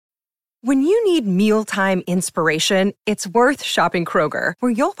When you need mealtime inspiration, it's worth shopping Kroger,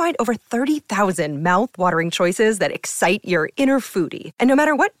 where you'll find over 30,000 mouth-watering choices that excite your inner foodie. And no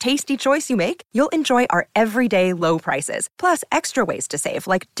matter what tasty choice you make, you'll enjoy our everyday low prices, plus extra ways to save,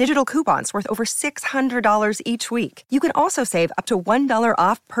 like digital coupons worth over $600 each week. You can also save up to $1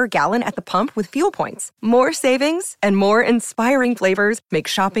 off per gallon at the pump with fuel points. More savings and more inspiring flavors make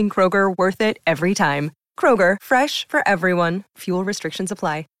shopping Kroger worth it every time. Kroger, fresh for everyone. Fuel restrictions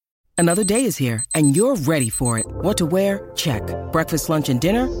apply. Another day is here, and you're ready for it. What to wear? Check. Breakfast, lunch, and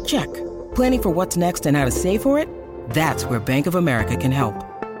dinner? Check. Planning for what's next and how to save for it? That's where Bank of America can help.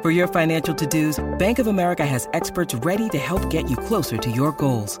 For your financial to-dos, Bank of America has experts ready to help get you closer to your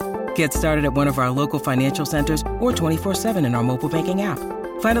goals. Get started at one of our local financial centers or 24/7 in our mobile banking app.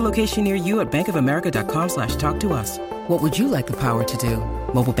 Find a location near you at bankofamerica.com/talktous. What would you like the power to do?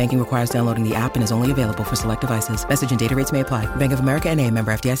 Mobile banking requires downloading the app and is only available for select devices. Message and data rates may apply. Bank of America N.A.,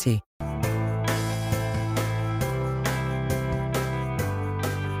 member FDIC.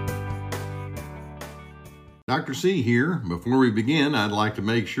 Dr. C here. Before we begin, I'd like to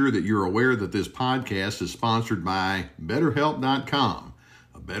make sure that you're aware that this podcast is sponsored by BetterHelp.com.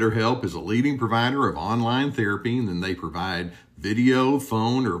 BetterHelp is a leading provider of online therapy, and they provide video,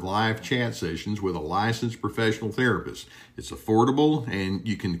 phone, or live chat sessions with a licensed professional therapist. It's affordable, and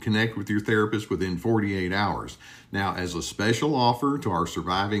you can connect with your therapist within 48 hours. Now, as a special offer to our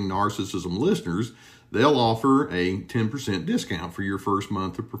Surviving Narcissism listeners, they'll offer a 10% discount for your first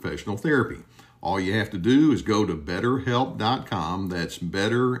month of professional therapy. All you have to do is go to BetterHelp.com. That's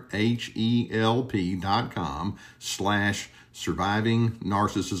BetterHelp.com/Surviving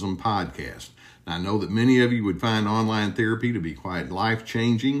Narcissism Podcast. Now, I know that many of you would find online therapy to be quite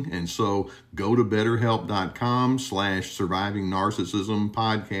life-changing, and so go to BetterHelp.com/Surviving Narcissism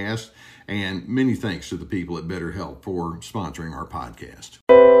Podcast, and many thanks to the people at BetterHelp for sponsoring our podcast.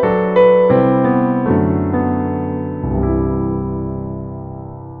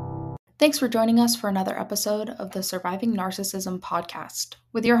 Thanks for joining us for another episode of the Surviving Narcissism podcast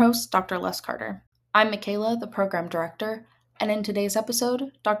with your host, Dr. Les Carter. I'm Michaela, the program director, and in today's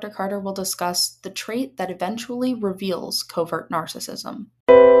episode, Dr. Carter will discuss the trait that eventually reveals covert narcissism.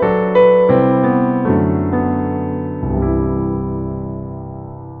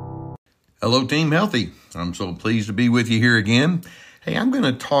 Hello, Team Healthy. I'm so pleased to be with you here again. Hey, I'm going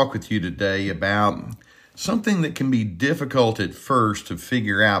to talk with you today about something that can be difficult at first to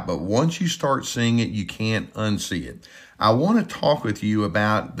figure out, but once you start seeing it, you can't unsee it. I want to talk with you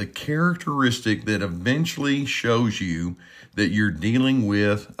about the characteristic that eventually shows you that you're dealing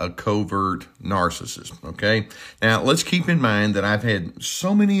with a covert narcissist, okay? Now, let's keep in mind that I've had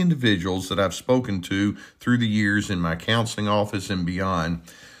so many individuals that I've spoken to through the years in my counseling office and beyond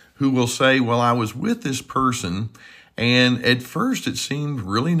who will say, well, I was with this person, and at first it seemed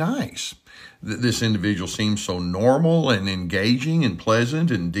really nice. This individual seemed so normal and engaging and pleasant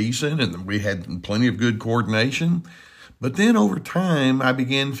and decent, and we had plenty of good coordination. But then over time, I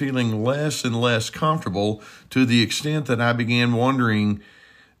began feeling less and less comfortable to the extent that I began wondering,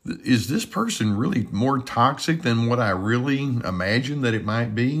 is this person really more toxic than what I really imagined that it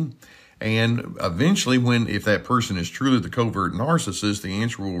might be? And eventually, if that person is truly the covert narcissist, the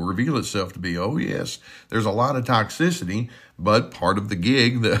answer will reveal itself to be, oh yes, there's a lot of toxicity, but part of the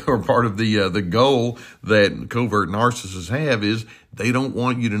gig or part of the goal that covert narcissists have is they don't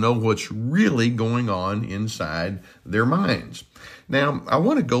want you to know what's really going on inside their minds. Now, I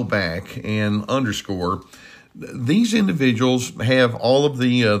want to go back and underscore these individuals have all of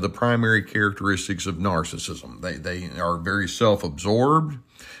the primary characteristics of narcissism. They are very self-absorbed.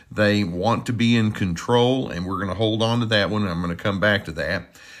 They want to be in control, and we're going to hold on to that one. I'm going to come back to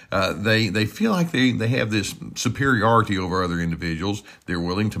that. They feel like they have this superiority over other individuals. They're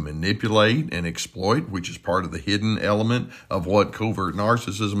willing to manipulate and exploit, which is part of the hidden element of what covert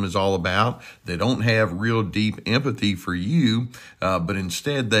narcissism is all about. They don't have real deep empathy for you, but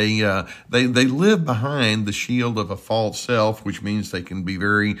instead they live behind the shield of a false self, which means they can be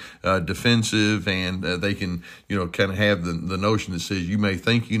very defensive, and they can kind of have the notion that says you may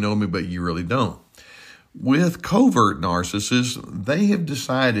think you know me, but you really don't. With covert narcissists, they have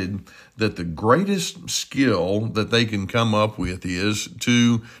decided that the greatest skill that they can come up with is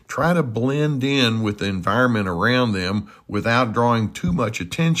to try to blend in with the environment around them without drawing too much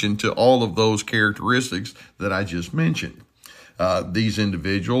attention to all of those characteristics that I just mentioned. These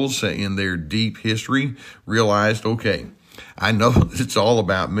individuals, in their deep history, realized, okay, I know it's all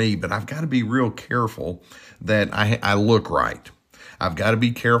about me, but I've got to be real careful that I look right. I've got to be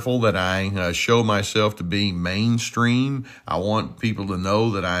careful that I show myself to be mainstream. I want people to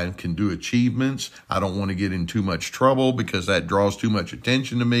know that I can do achievements. I don't want to get in too much trouble because that draws too much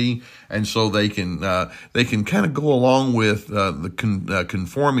attention to me. And so they can kind of go along with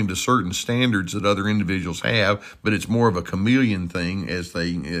conforming to certain standards that other individuals have, but it's more of a chameleon thing as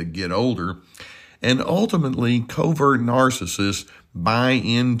they get older. And ultimately, covert narcissists buy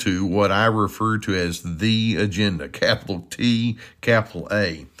into what I refer to as the agenda, capital T, capital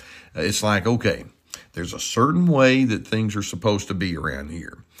A. It's like, okay, there's a certain way that things are supposed to be around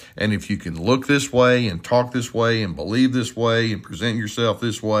here. And if you can look this way and talk this way and believe this way and present yourself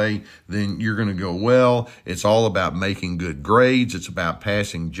this way, then you're going to go well. It's all about making good grades. It's about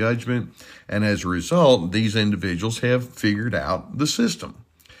passing judgment. And as a result, these individuals have figured out the system.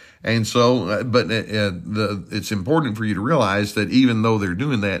 And so, it's important for you to realize that even though they're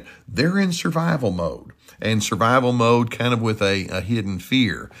doing that, they're in survival mode. And survival mode kind of with a hidden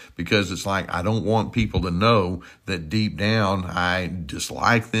fear, because it's like, I don't want people to know that deep down I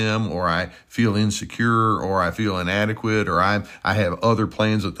dislike them, or I feel insecure, or I feel inadequate, or I have other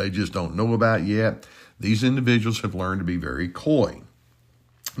plans that they just don't know about yet. These individuals have learned to be very coy.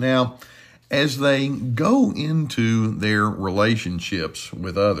 Now, as they go into their relationships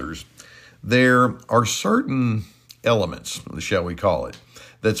with others, there are certain elements, shall we call it,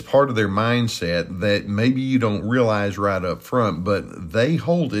 that's part of their mindset that maybe you don't realize right up front, but they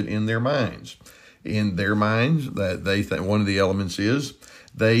hold it in their minds. In their minds, that they think one of the elements is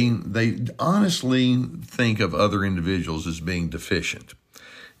they honestly think of other individuals as being deficient.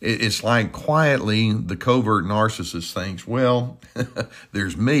 It's like quietly the covert narcissist thinks, well,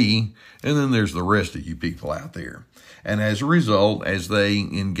 there's me, and then there's the rest of you people out there. And as a result, as they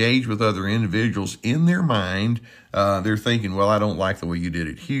engage with other individuals in their mind, they're thinking, well, I don't like the way you did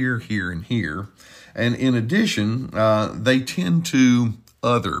it here, here, and here. And in addition, they tend to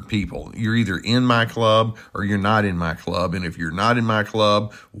other people. You're either in my club or you're not in my club. And if you're not in my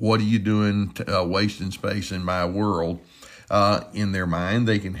club, what are you doing wasting space in my world? In their mind,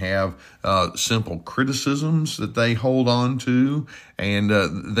 they can have simple criticisms that they hold on to, and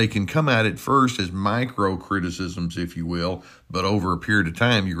they can come at it first as micro criticisms, if you will, but over a period of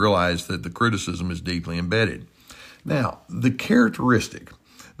time, you realize that the criticism is deeply embedded. Now, the characteristic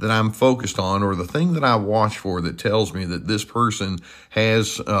that I'm focused on, or the thing that I watch for that tells me that this person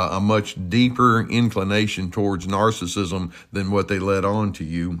has a much deeper inclination towards narcissism than what they let on to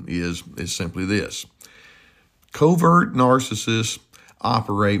you is simply this. Covert narcissists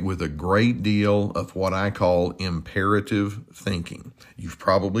operate with a great deal of what I call imperative thinking. You've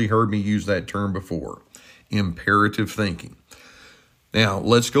probably heard me use that term before, imperative thinking. Now,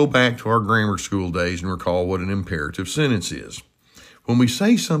 let's go back to our grammar school days and recall what an imperative sentence is. When we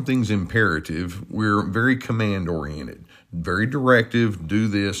say something's imperative, we're very command-oriented, very directive, do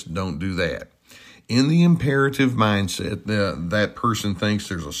this, don't do that. In the imperative mindset, that person thinks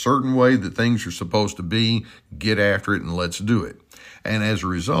there's a certain way that things are supposed to be, get after it and let's do it. And as a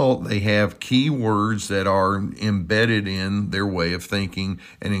result, they have key words that are embedded in their way of thinking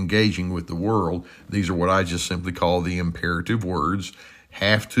and engaging with the world. These are what I just simply call the imperative words: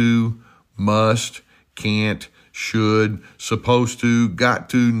 have to, must, can't, should, supposed to, got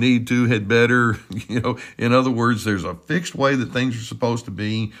to, need to, had better. In other words, there's a fixed way that things are supposed to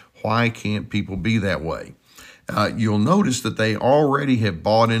be. Why can't people be that way? You'll notice that they already have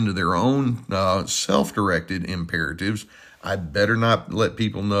bought into their own self-directed imperatives. I better not let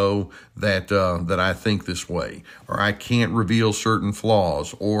people know that I think this way, or I can't reveal certain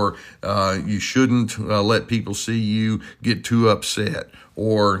flaws, or you shouldn't let people see you get too upset,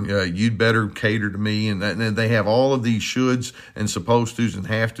 or you'd better cater to me. And they have all of these shoulds and supposed tos and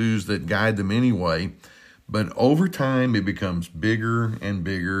have tos that guide them anyway. But over time, it becomes bigger and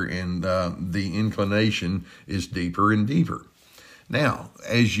bigger, and the inclination is deeper and deeper. Now,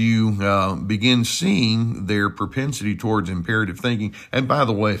 as you begin seeing their propensity towards imperative thinking, and by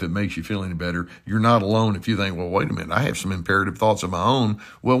the way, if it makes you feel any better, you're not alone if you think, well, wait a minute, I have some imperative thoughts of my own.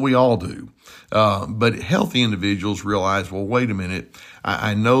 Well, we all do. But healthy individuals realize, well, wait a minute,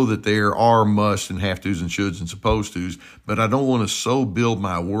 I know that there are musts and have tos and shoulds and supposed tos, but I don't want to so build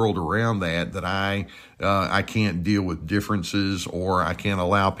my world around that I can't deal with differences, or I can't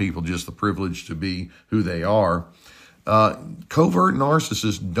allow people just the privilege to be who they are. Covert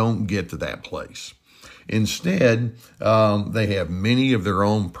narcissists don't get to that place. Instead, they have many of their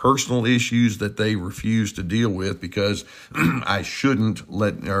own personal issues that they refuse to deal with because I shouldn't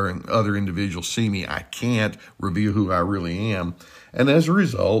let other individuals see me. I can't reveal who I really am. And as a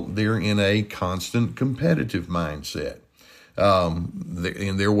result, they're in a constant competitive mindset.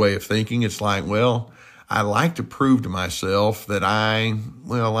 In their way of thinking, it's like, well, I like to prove to myself that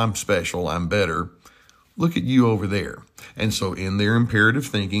I'm special, I'm better. Look at you over there. And so in their imperative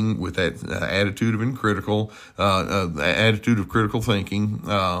thinking, with that attitude of critical thinking,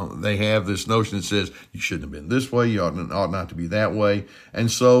 they have this notion that says, you shouldn't have been this way, you ought not to be that way. And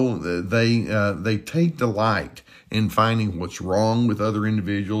so they take delight in finding what's wrong with other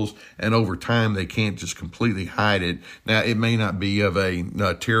individuals, and over time they can't just completely hide it. Now, it may not be of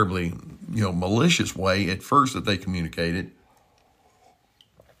a terribly malicious way at first that they communicate it,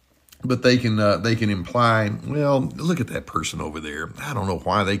 but they can imply, well, look at that person over there. I don't know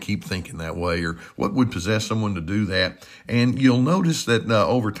why they keep thinking that way, or what would possess someone to do that. And you'll notice that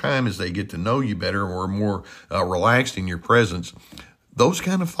over time, as they get to know you better or more relaxed in your presence, those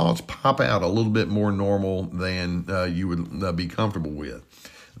kind of thoughts pop out a little bit more normal than you would be comfortable with.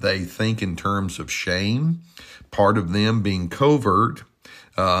 They think in terms of shame. Part of them being covert,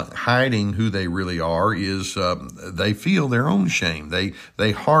 hiding who they really are, is they feel their own shame.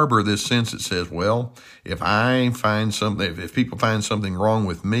 They harbor this sense that says, well, if people find something wrong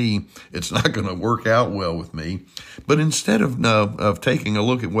with me, it's not going to work out well with me. But instead of taking a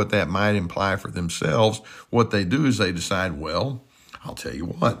look at what that might imply for themselves, what they do is they decide, well, I'll tell you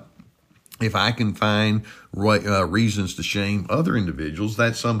what, if I can find reasons to shame other individuals,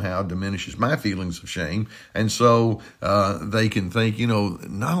 that somehow diminishes my feelings of shame. And so they can think,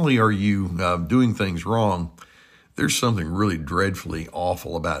 not only are you doing things wrong, there's something really dreadfully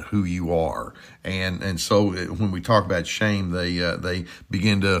awful about who you are. And so when we talk about shame, they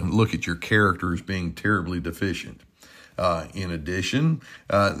begin to look at your character as being terribly deficient. In addition,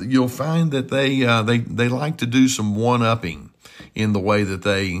 you'll find that they like to do some one-upping in the way that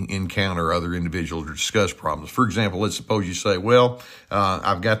they encounter other individuals or discuss problems. For example, let's suppose you say, well,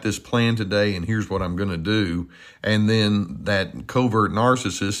 I've got this plan today and here's what I'm going to do. And then that covert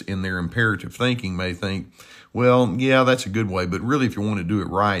narcissist in their imperative thinking may think, well, yeah, that's a good way, but really if you want to do it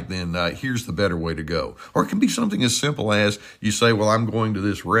right, then here's the better way to go. Or it can be something as simple as you say, well, I'm going to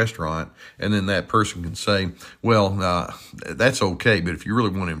this restaurant, and then that person can say, well, that's okay, but if you really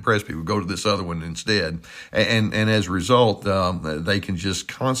want to impress people, go to this other one instead. And as a result, they can just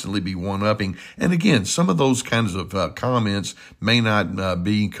constantly be one-upping. And again, some of those kinds of comments may not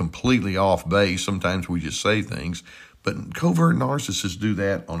be completely off base. Sometimes we just say things, but covert narcissists do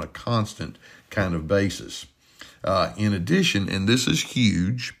that on a constant kind of basis. In addition, and this is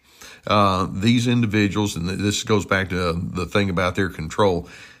huge, these individuals, and this goes back to the thing about their control,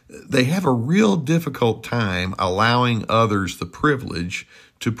 they have a real difficult time allowing others the privilege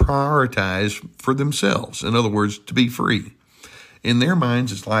to prioritize for themselves. In other words, to be free. In their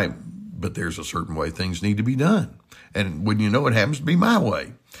minds, it's like, but there's a certain way things need to be done. And when you know it happens to be my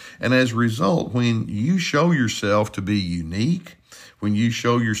way. And as a result, when you show yourself to be unique, when you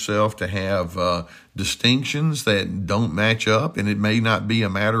show yourself to have distinctions that don't match up, and it may not be a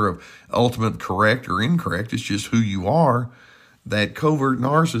matter of ultimate correct or incorrect, it's just who you are, that covert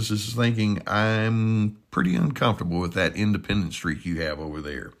narcissist is thinking, I'm pretty uncomfortable with that independent streak you have over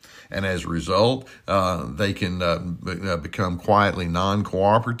there. And as a result, they can become quietly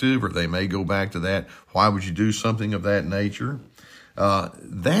non-cooperative, or they may go back to that, why would you do something of that nature?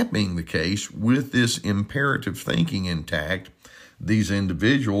 That being the case, with this imperative thinking intact, these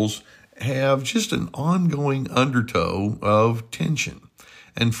individuals have just an ongoing undertow of tension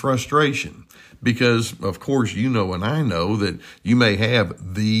and frustration. Because, of course, you know and I know that you may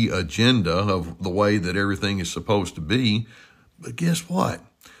have the agenda of the way that everything is supposed to be, but guess what?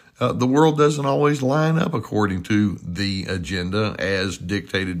 The world doesn't always line up according to the agenda as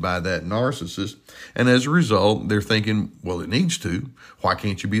dictated by that narcissist. And as a result, they're thinking, well, it needs to. Why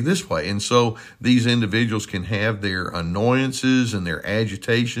can't you be this way? And so these individuals can have their annoyances and their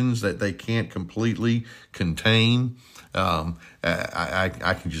agitations that they can't completely contain.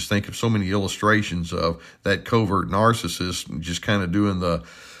 I can just think of so many illustrations of that covert narcissist just kind of doing the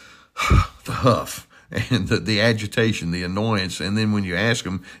huff and the agitation, the annoyance. And then when you ask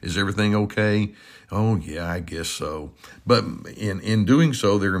them, is everything okay? Oh, yeah, I guess so. But in doing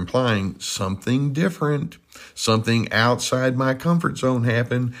so, they're implying something different, something outside my comfort zone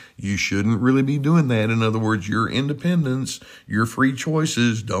happened. You shouldn't really be doing that. In other words, your independence, your free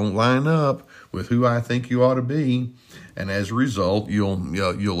choices don't line up with who I think you ought to be. And as a result,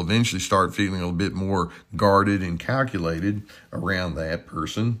 you'll eventually start feeling a little bit more guarded and calculated around that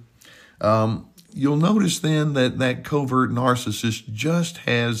person. You'll notice then that covert narcissist just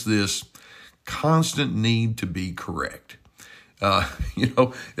has this constant need to be correct.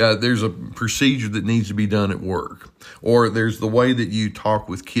 There's a procedure that needs to be done at work, or there's the way that you talk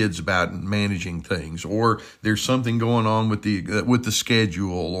with kids about managing things, or there's something going on with the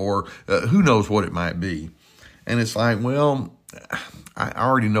schedule, or who knows what it might be. And it's like, well, I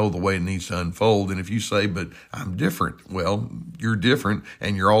already know the way it needs to unfold. And if you say, but I'm different, well, you're different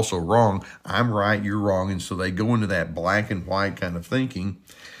and you're also wrong. I'm right, you're wrong. And so they go into that black and white kind of thinking.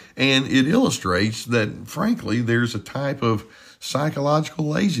 And it illustrates that, frankly, there's a type of psychological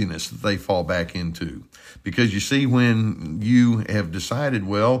laziness that they fall back into. Because you see, when you have decided,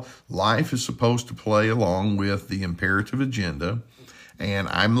 well, life is supposed to play along with the imperative agenda, and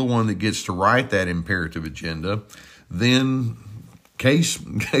I'm the one that gets to write that imperative agenda, then case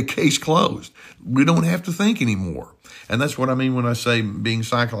closed. We don't have to think anymore. And that's what I mean when I say being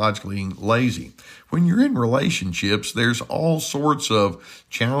psychologically lazy. When you're in relationships, there's all sorts of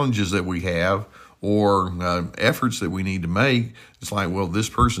challenges that we have, or efforts that we need to make. It's like, well, this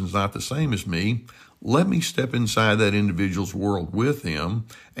person's not the same as me. Let me step inside that individual's world with them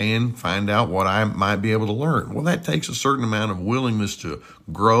and find out what I might be able to learn. Well, that takes a certain amount of willingness to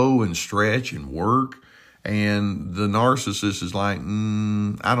grow and stretch and work. And the narcissist is like,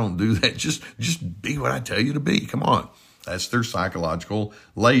 I don't do that. Just be what I tell you to be. Come on. That's their psychological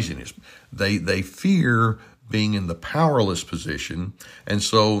laziness. They fear being in the powerless position, and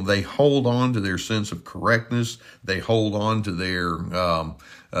so they hold on to their sense of correctness. They hold on to their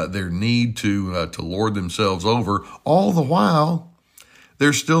need to lord themselves over. All the while,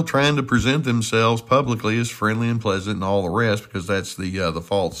 they're still trying to present themselves publicly as friendly and pleasant and all the rest, because that's the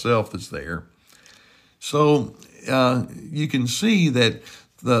false self that's there. So you can see that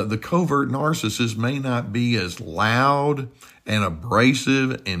the covert narcissist may not be as loud and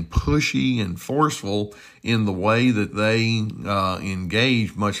abrasive and pushy and forceful in the way that they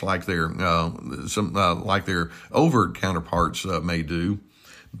engage, much like their overt counterparts may do.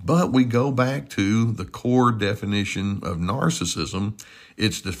 But we go back to the core definition of narcissism.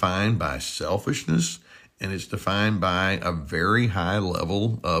 It's defined by selfishness, and it's defined by a very high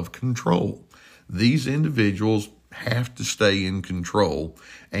level of control. These individuals have to stay in control,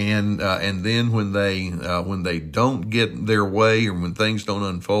 and then when they don't get their way, or when things don't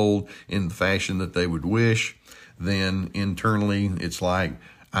unfold in the fashion that they would wish, then internally it's like,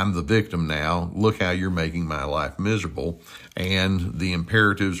 I'm the victim now. Look how you're making my life miserable. And the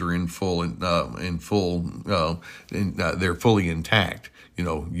imperatives are they're fully intact.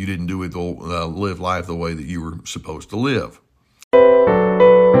 You didn't do it, live life the way that you were supposed to live.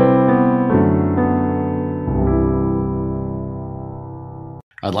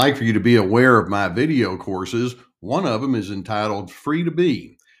 I'd like for you to be aware of my video courses. One of them is entitled Free to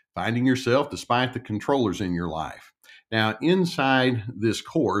Be, Finding Yourself Despite the Controllers in Your Life. Now, inside this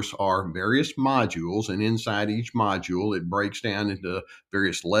course are various modules, and inside each module, it breaks down into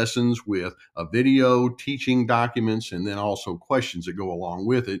various lessons with a video, teaching documents, and then also questions that go along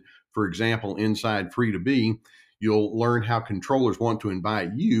with it. For example, inside Free to Be, you'll learn how controllers want to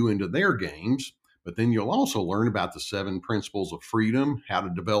invite you into their games. But then you'll also learn about the 7 principles of freedom, how to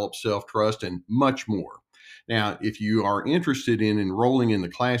develop self-trust, and much more. Now, if you are interested in enrolling in the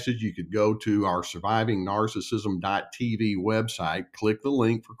classes, you could go to our survivingnarcissism.tv website, click the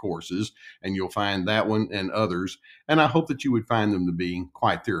link for courses, and you'll find that one and others. And I hope that you would find them to be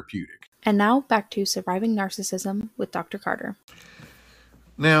quite therapeutic. And now back to Surviving Narcissism with Dr. Carter.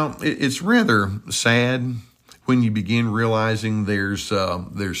 Now, it's rather sad when you begin realizing there's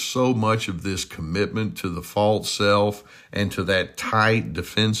so much of this commitment to the false self and to that tight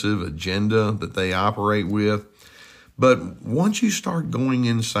defensive agenda that they operate with. But once you start going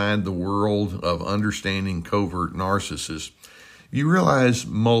inside the world of understanding covert narcissists, you realize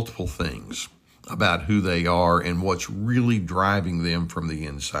multiple things about who they are and what's really driving them from the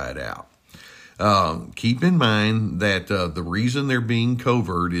inside out. Keep in mind that the reason they're being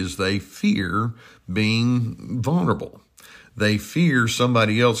covert is they fear being vulnerable. They fear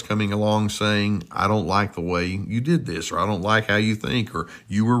somebody else coming along saying, I don't like the way you did this, or I don't like how you think, or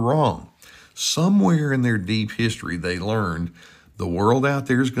you were wrong. Somewhere in their deep history, they learned the world out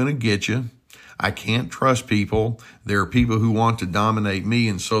there is going to get you. I can't trust people. There are people who want to dominate me,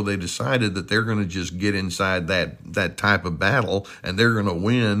 and so they decided that they're going to just get inside that type of battle, and they're going to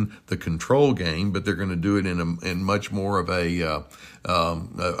win the control game, but they're going to do it in much more of a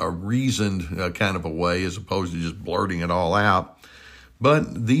reasoned kind of a way, as opposed to just blurting it all out.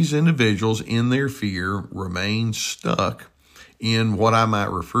 But these individuals, in their fear, remain stuck in what I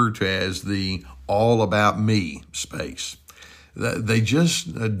might refer to as the all about me space. They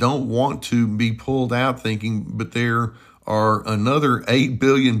just don't want to be pulled out thinking, but there are another 8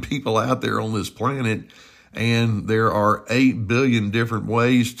 billion people out there on this planet, and there are 8 billion different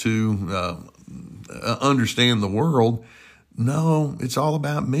ways to understand the world. No, it's all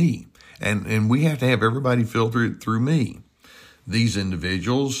about me. And we have to have everybody filter it through me. These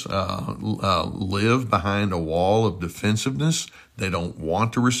individuals live behind a wall of defensiveness. They don't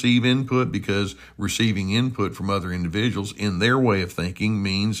want to receive input because receiving input from other individuals in their way of thinking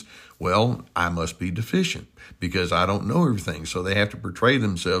means, well, I must be deficient because I don't know everything. So they have to portray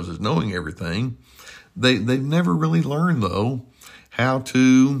themselves as knowing everything. They've never really learned, though, how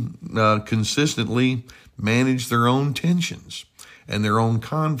to consistently manage their own tensions and their own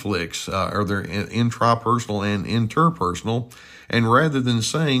conflicts, or their intrapersonal and interpersonal. And rather than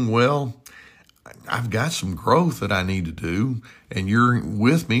saying, well, I've got some growth that I need to do, and you're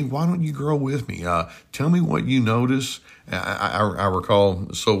with me, why don't you grow with me? Tell me what you notice. I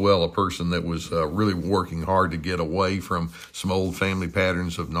recall so well a person that was really working hard to get away from some old family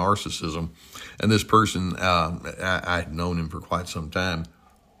patterns of narcissism. And this person, I'd known him for quite some time.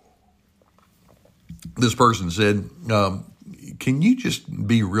 This person said, can you just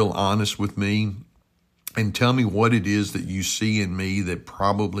be real honest with me and tell me what it is that you see in me that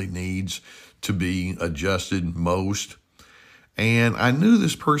probably needs to be adjusted most? And I knew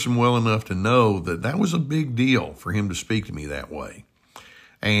this person well enough to know that that was a big deal for him to speak to me that way.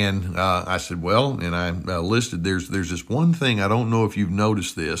 And I said, well, and I listed, there's this one thing, I don't know if you've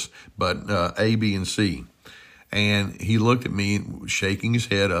noticed this, but A, B, and C. And he looked at me, shaking his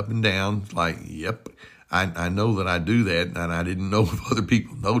head up and down, like, yep, I know that I do that, and I didn't know if other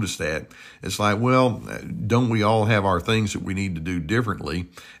people noticed that. It's like, well, don't we all have our things that we need to do differently?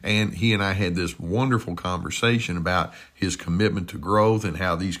 And he and I had this wonderful conversation about his commitment to growth and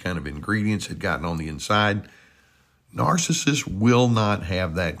how these kind of ingredients had gotten on the inside. Narcissists will not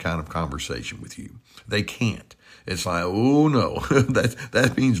have that kind of conversation with you. They can't. It's like, oh no,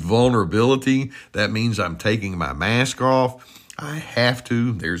 that means vulnerability. That means I'm taking my mask off. I have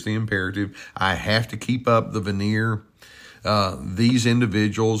to, there's the imperative, I have to keep up the veneer. These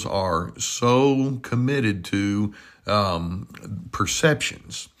individuals are so committed to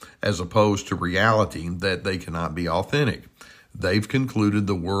perceptions as opposed to reality that they cannot be authentic. They've concluded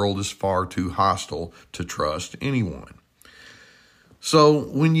the world is far too hostile to trust anyone. So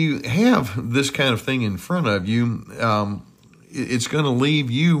when you have this kind of thing in front of you, it's going to leave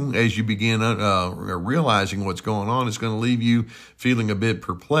you, as you begin realizing what's going on, it's going to leave you feeling a bit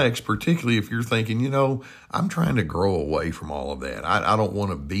perplexed, particularly if you're thinking, I'm trying to grow away from all of that. I don't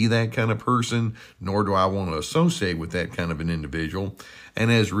want to be that kind of person, nor do I want to associate with that kind of an individual.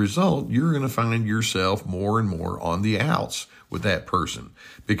 And as a result, you're going to find yourself more and more on the outs with that person.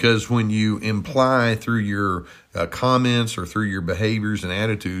 Because when you imply through your comments or through your behaviors and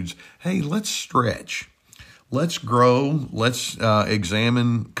attitudes, hey, let's stretch. Let's grow. Let's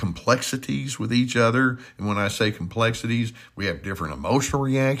examine complexities with each other. And when I say complexities, we have different emotional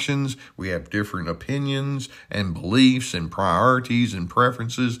reactions. We have different opinions and beliefs and priorities and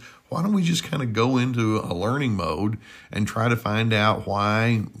preferences. Why don't we just kind of go into a learning mode and try to find out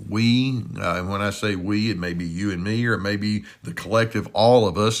why we, and when I say we, it may be you and me, or it may be the collective, all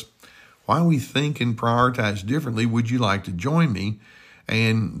of us, why we think and prioritize differently. Would you like to join me?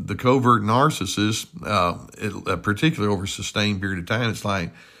 And the covert narcissist, particularly over a sustained period of time, it's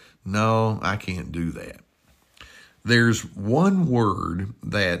like, no, I can't do that. There's one word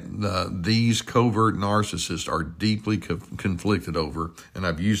that these covert narcissists are deeply conflicted over, and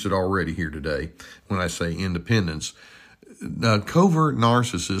I've used it already here today when I say independence. Covert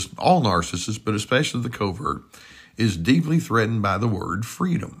narcissists, all narcissists, but especially the covert, is deeply threatened by the word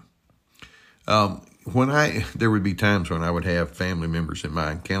freedom. There would be times when I would have family members in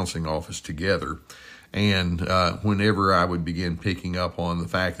my counseling office together, and whenever I would begin picking up on the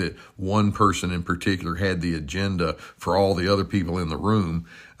fact that one person in particular had the agenda for all the other people in the room,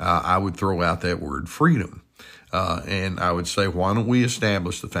 I would throw out that word freedom. And I would say, why don't we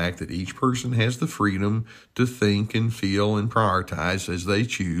establish the fact that each person has the freedom to think and feel and prioritize as they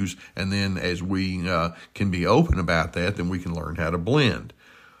choose, and then as we can be open about that, then we can learn how to blend.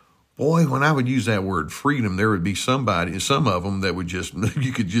 Boy, when I would use that word freedom, there would be some of them that would just,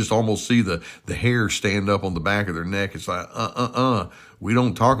 you could just almost see the hair stand up on the back of their neck. It's like, we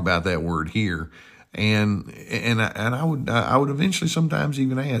don't talk about that word here. And I would eventually sometimes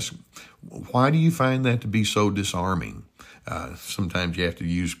even ask, why do you find that to be so disarming? Sometimes you have to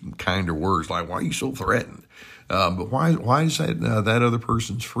use kinder words like, why are you so threatened? But why is that other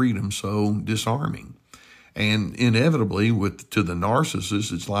person's freedom so disarming? And inevitably, to the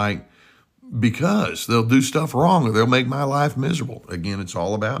narcissist, it's like, because they'll do stuff wrong or they'll make my life miserable. Again, it's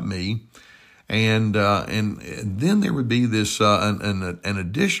all about me. And then there would be this an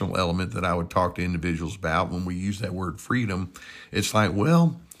additional element that I would talk to individuals about when we use that word freedom. It's like,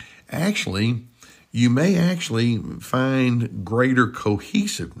 well, actually, you may actually find greater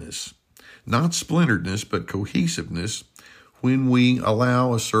cohesiveness, not splinteredness, but cohesiveness, when we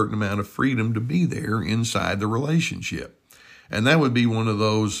allow a certain amount of freedom to be there inside the relationship. And that would be one of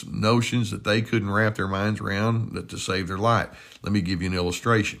those notions that they couldn't wrap their minds around to save their life. Let me give you an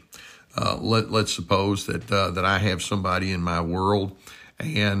illustration. Let's suppose that I have somebody in my world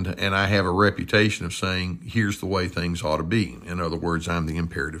and I have a reputation of saying, here's the way things ought to be. In other words, I'm the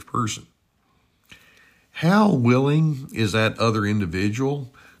imperative person. How willing is that other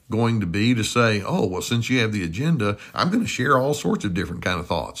individual going to be to say, oh, well, since you have the agenda, I'm going to share all sorts of different kind of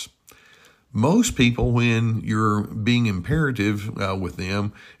thoughts? Most people, when you're being imperative with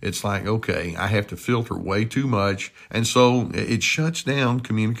them, it's like, okay, I have to filter way too much. And so it shuts down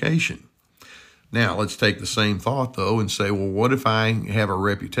communication. Now, let's take the same thought, though, and say, well, what if I have a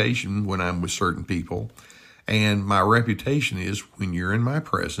reputation when I'm with certain people? And my reputation is when you're in my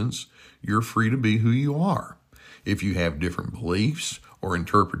presence, you're free to be who you are. If you have different beliefs or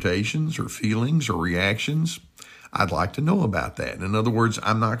interpretations or feelings or reactions, I'd like to know about that. In other words,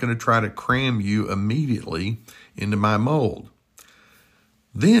 I'm not going to try to cram you immediately into my mold.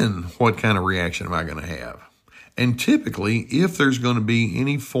 Then what kind of reaction am I going to have? And typically, if there's going to be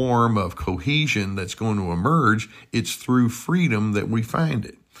any form of cohesion that's going to emerge, it's through freedom that we find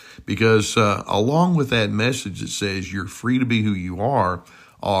it. Because along with that message that says you're free to be who you are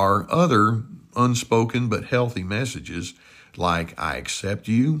other unspoken but healthy messages like, I accept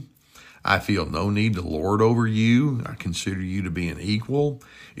you. I feel no need to lord over you. I consider you to be an equal.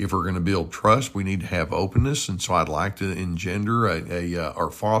 If we're going to build trust, we need to have openness. And so I'd like to engender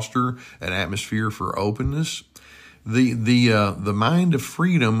or foster an atmosphere for openness. The mind of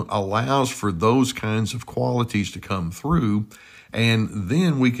freedom allows for those kinds of qualities to come through. And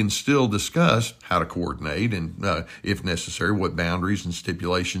then we can still discuss how to coordinate and, if necessary, what boundaries and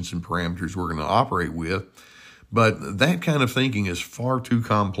stipulations and parameters we're going to operate with. But that kind of thinking is far too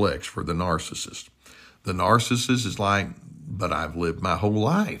complex for the narcissist. The narcissist is like, but I've lived my whole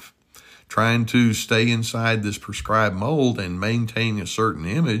life trying to stay inside this prescribed mold and maintain a certain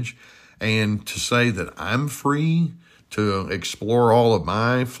image, and to say that I'm free to explore all of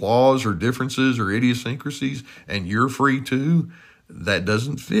my flaws or differences or idiosyncrasies and you're free too, that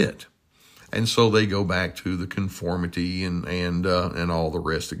doesn't fit. And so they go back to the conformity and all the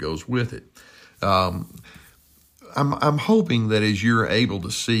rest that goes with it. I'm hoping that as you're able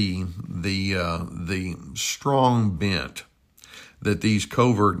to see the strong bent that these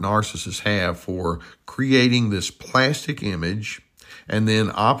covert narcissists have for creating this plastic image and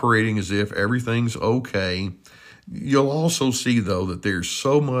then operating as if everything's okay, you'll also see, though, that there's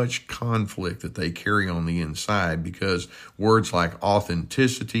so much conflict that they carry on the inside because words like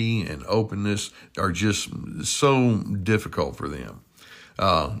authenticity and openness are just so difficult for them.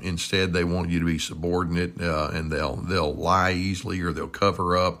 Instead, they want you to be subordinate, and they'll lie easily or they'll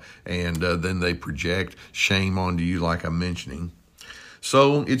cover up, and then they project shame onto you, like I'm mentioning.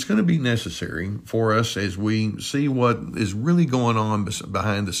 So it's going to be necessary for us as we see what is really going on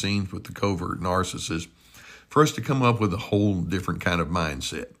behind the scenes with the covert narcissist, for us to come up with a whole different kind of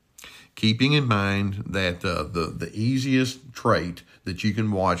mindset. Keeping in mind that the easiest trait that you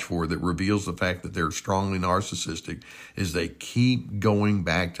can watch for that reveals the fact that they're strongly narcissistic is they keep going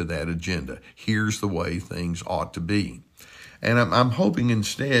back to that agenda. Here's the way things ought to be. And I'm hoping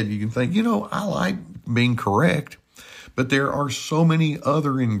instead you can think, I like being correct, but there are so many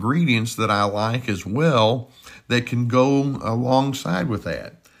other ingredients that I like as well that can go alongside with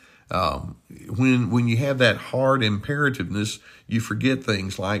that. When you have that hard imperativeness, you forget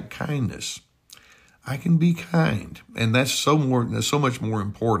things like kindness. I can be kind, and that's so much more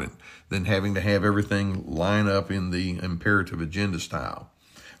important than having to have everything line up in the imperative agenda style.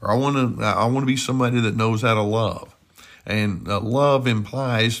 Or I want to be somebody that knows how to love. And love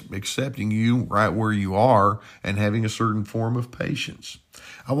implies accepting you right where you are and having a certain form of patience.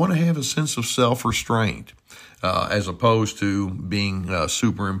 I want to have a sense of self-restraint as opposed to being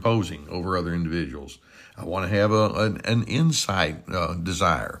superimposing over other individuals. I want to have an insight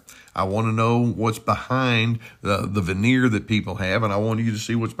desire. I want to know what's behind the veneer that people have, and I want you to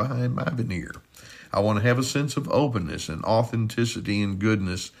see what's behind my veneer. I want to have a sense of openness and authenticity and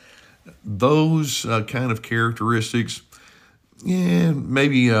goodness. Those kind of characteristics,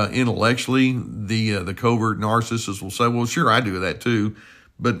 maybe intellectually, the covert narcissist will say, well, sure, I do that too.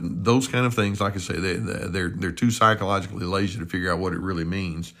 But those kind of things, like I say, they're too psychologically lazy to figure out what it really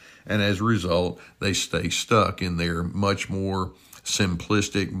means. And as a result, they stay stuck in their much more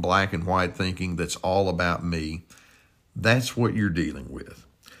simplistic black and white thinking that's all about me, that's what you're dealing with.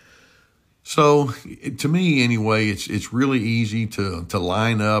 So to me, anyway, it's really easy to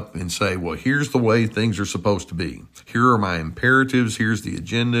line up and say, well, here's the way things are supposed to be. Here are my imperatives. Here's the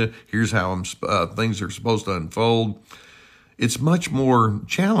agenda. Here's how things are supposed to unfold. It's much more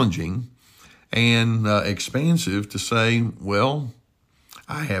challenging and expansive to say, well,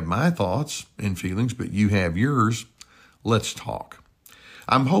 I have my thoughts and feelings, but you have yours. Let's talk.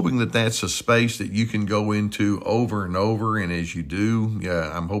 I'm hoping that that's a space that you can go into over and over. And as you do,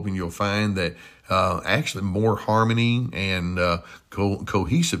 I'm hoping you'll find that actually more harmony and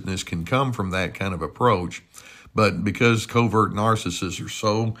cohesiveness can come from that kind of approach. But because covert narcissists are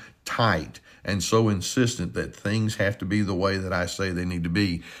so tight and so insistent that things have to be the way that I say they need to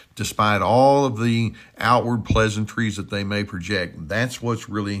be, despite all of the outward pleasantries that they may project, that's what's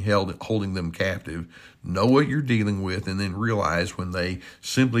really holding them captive. Know what you're dealing with, and then realize when they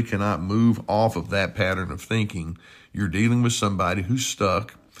simply cannot move off of that pattern of thinking, you're dealing with somebody who's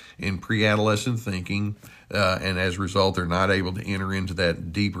stuck in pre-adolescent thinking, and as a result, they're not able to enter into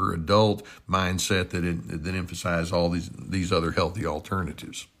that deeper adult mindset that emphasizes all these other healthy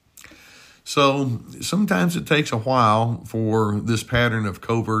alternatives. So sometimes it takes a while for this pattern of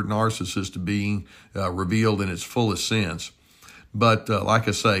covert narcissist to be revealed in its fullest sense. But like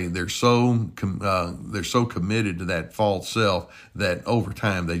I say, they're so committed to that false self that over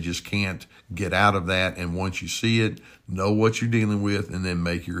time they just can't get out of that. And once you see it, know what you're dealing with, and then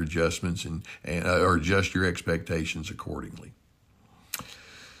make your adjustments or adjust your expectations accordingly.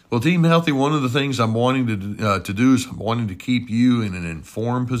 Well, Team Healthy, one of the things I'm wanting to do is I'm wanting to keep you in an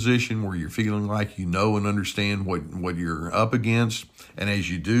informed position where you're feeling like you know and understand what you're up against. And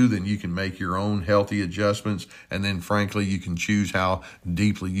as you do, then you can make your own healthy adjustments. And then, frankly, you can choose how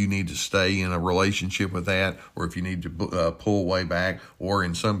deeply you need to stay in a relationship with that, or if you need to pull way back, or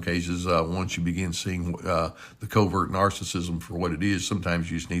in some cases, once you begin seeing the covert narcissism for what it is, sometimes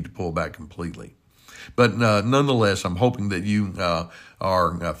you just need to pull back completely. But nonetheless, I'm hoping that you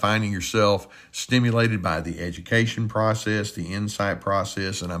are finding yourself stimulated by the education process, the insight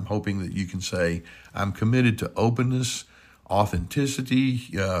process, and I'm hoping that you can say, I'm committed to openness,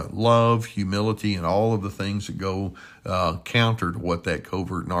 authenticity, love, humility, and all of the things that go counter to what that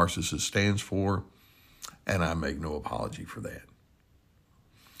covert narcissist stands for, and I make no apology for that.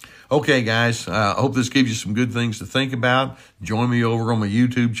 Okay, guys, I hope this gives you some good things to think about. Join me over on my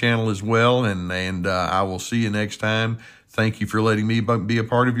YouTube channel as well, and I will see you next time. Thank you for letting me be a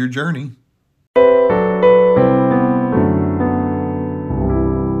part of your journey.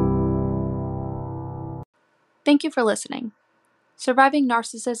 Thank you for listening. Surviving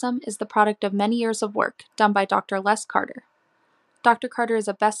Narcissism is the product of many years of work done by Dr. Les Carter. Dr. Carter is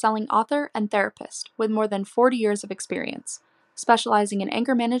a best-selling author and therapist with more than 40 years of experience, specializing in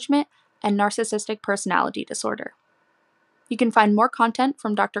anger management and narcissistic personality disorder. You can find more content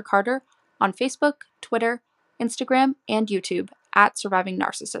from Dr. Carter on Facebook, Twitter, Instagram, and YouTube at Surviving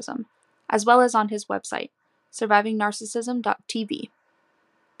Narcissism, as well as on his website, survivingnarcissism.tv.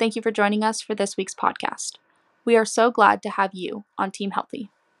 Thank you for joining us for this week's podcast. We are so glad to have you on Team Healthy.